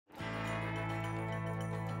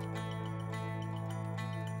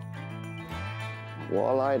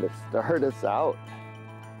walleye to start us out.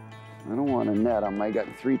 I don't want to net them. I got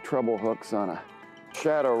 3 treble hooks on a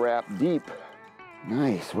shadow wrap deep.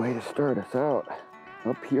 Nice way to start us out.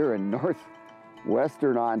 Up here in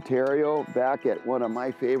northwestern Ontario, back at one of my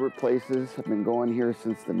favorite places. I've been going here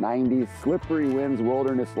since the 90s, Slippery Winds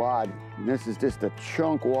Wilderness Lodge. And this is just a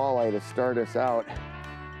chunk walleye to start us out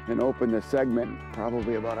and open the segment.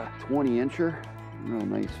 Probably about a 20-incher. Real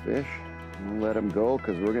nice fish. We'll let him go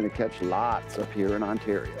because we're going to catch lots up here in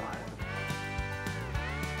Ontario.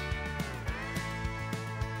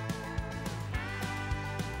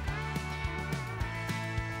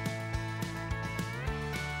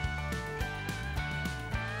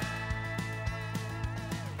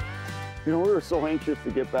 You know, we were so anxious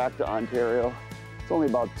to get back to Ontario. It's only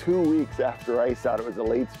about 2 weeks after ice out. It was a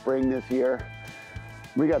late spring this year.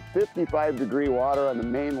 We got 55-degree water on the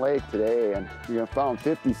main lake today, and we found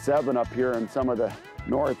 57 up here in some of the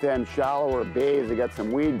north end shallower bays. They got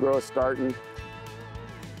some weed growth starting.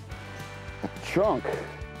 A chunk.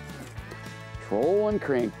 Trolling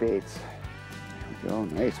crankbaits. There we go,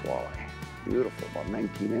 nice walleye. Beautiful, about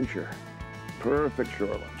 19-incher. Perfect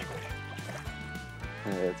shoreline.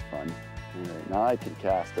 It's fun. All right, now I can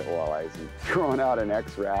cast at walleyes and throwing out an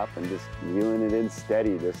X-Wrap and just reeling it in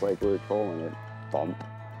steady, just like we were trolling it. Bump.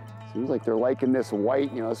 Seems like they're liking this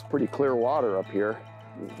white, you know, it's pretty clear water up here.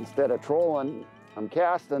 Instead of trolling, I'm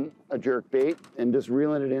casting a jerk bait and just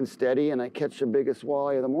reeling it in steady, and I catch the biggest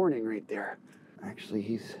walleye of the morning right there. Actually,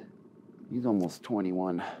 he's almost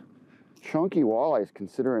 21. Chunky walleyes,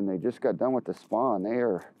 considering they just got done with the spawn.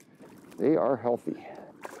 They are healthy.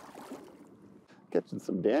 Catching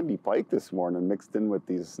some dandy pike this morning mixed in with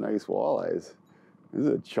these nice walleyes. This is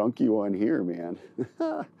a chunky one here, man.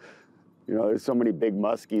 You know, there's so many big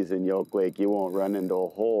muskies in Yoke Lake, you won't run into a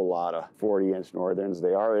whole lot of 40-inch northerns.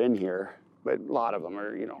 They are in here, but a lot of them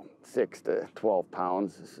are, you know, 6 to 12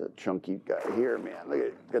 pounds. This is a chunky guy here, man.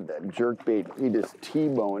 Look at that jerk bait. He just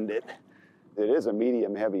T-boned it. It is a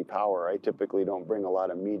medium heavy power. I typically don't bring a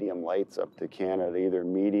lot of medium lights up to Canada, either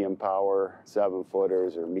medium power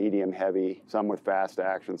 7-footers or medium heavy, some with fast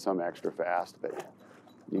action, some extra fast, but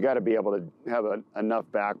you got to be able to have enough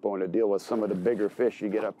backbone to deal with some of the bigger fish you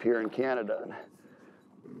get up here in Canada.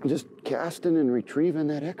 Just casting and retrieving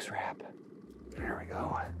that X-Wrap. There we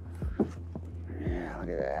go. Yeah, look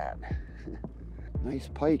at that. Nice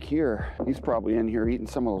pike here. He's probably in here eating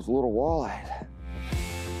some of those little walleyes.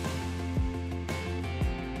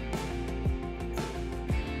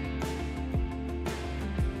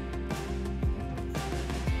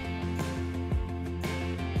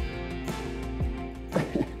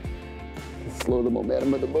 Slow the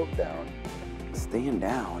momentum of the boat down. Staying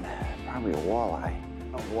down, probably a walleye.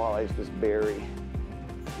 Oh, walleyes just bury.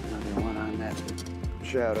 Another one on that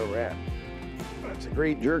shadow wrap. It's a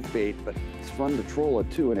great jerk bait, but it's fun to troll it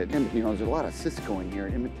too. And it, you know, there's a lot of Cisco in here.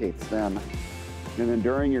 It imitates them. And then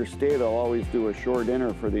during your stay, they'll always do a shore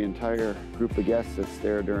dinner for the entire group of guests that's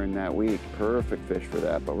there during that week. Perfect fish for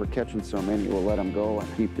that, but we're catching so many, we'll let them go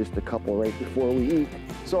and keep just a couple right before we eat.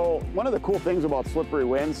 So one of the cool things about Slippery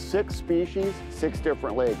Winds, 6 species, 6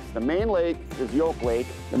 different lakes. The main lake is Yoke Lake,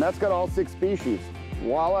 and that's got all 6 species.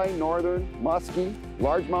 Walleye, northern, muskie,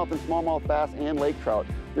 largemouth and smallmouth bass, and lake trout.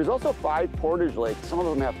 There's also 5 portage lakes. Some of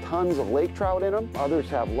them have tons of lake trout in them. Others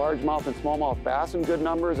have largemouth and smallmouth bass in good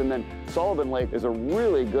numbers. And then Sullivan Lake is a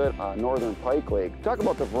really good northern pike lake. Talk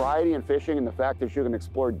about the variety in fishing and the fact that you can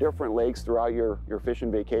explore different lakes throughout your fishing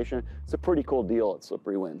vacation. It's a pretty cool deal at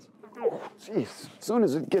Slippery Winds. Oh, jeez, as soon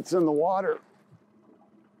as it gets in the water.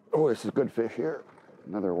 Oh, this is a good fish here.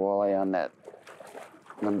 Another walleye on that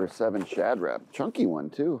number 7 shad wrap. Chunky one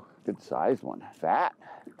too, good sized one, fat.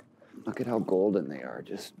 Look at how golden they are,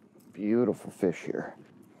 just beautiful fish here.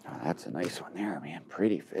 Oh, that's a nice one there, man,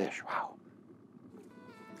 pretty fish, wow.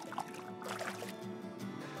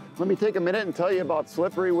 Let me take a minute and tell you about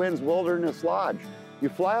Slippery Winds Wilderness Lodge. You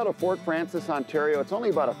fly out of Fort Francis, Ontario. It's only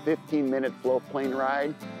about a 15-minute float plane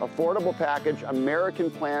ride. Affordable package, American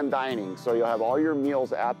plan dining. So you'll have all your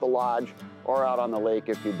meals at the lodge or out on the lake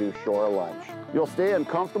if you do shore lunch. You'll stay in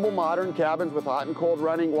comfortable modern cabins with hot and cold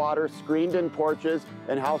running water, screened-in porches,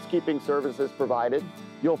 and housekeeping services provided.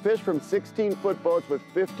 You'll fish from 16-foot boats with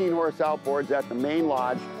 15-horse outboards at the main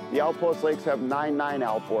lodge. The outpost lakes have 9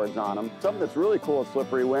 outboards on them. Something that's really cool at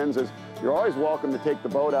Slippery Winds is you're always welcome to take the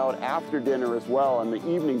boat out after dinner as well, and the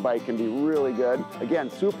evening bite can be really good.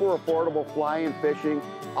 Again, super affordable fly-in fishing,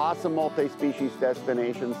 awesome multi-species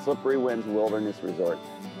destination, Slippery Winds Wilderness Resort.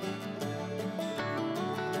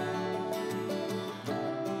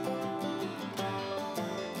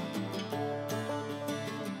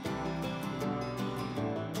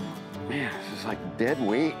 Man, this is like dead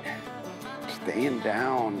weight. Just Staying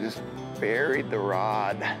down, just buried the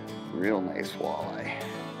rod. Real nice walleye.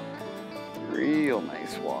 Real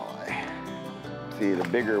nice walleye. See, the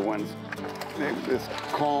bigger ones, this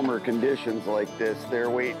calmer conditions like this,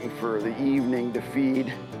 they're waiting for the evening to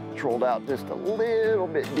feed. Trolled out just a little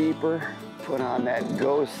bit deeper, put on that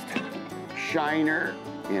ghost shiner,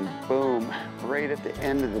 and boom, right at the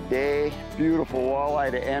end of the day. Beautiful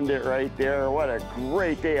walleye to end it right there. What a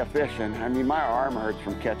great day of fishing. I mean, my arm hurts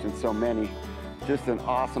from catching so many. Just an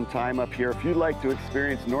awesome time up here. If you'd like to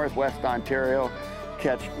experience Northwest Ontario,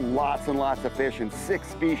 catch lots and lots of fish in 6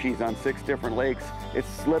 species on 6 different lakes, it's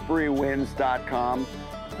slipperywinds.com.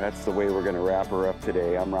 That's the way we're gonna wrap her up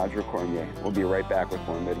today. I'm Roger Cormier. We'll be right back with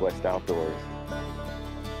more Midwest Outdoors.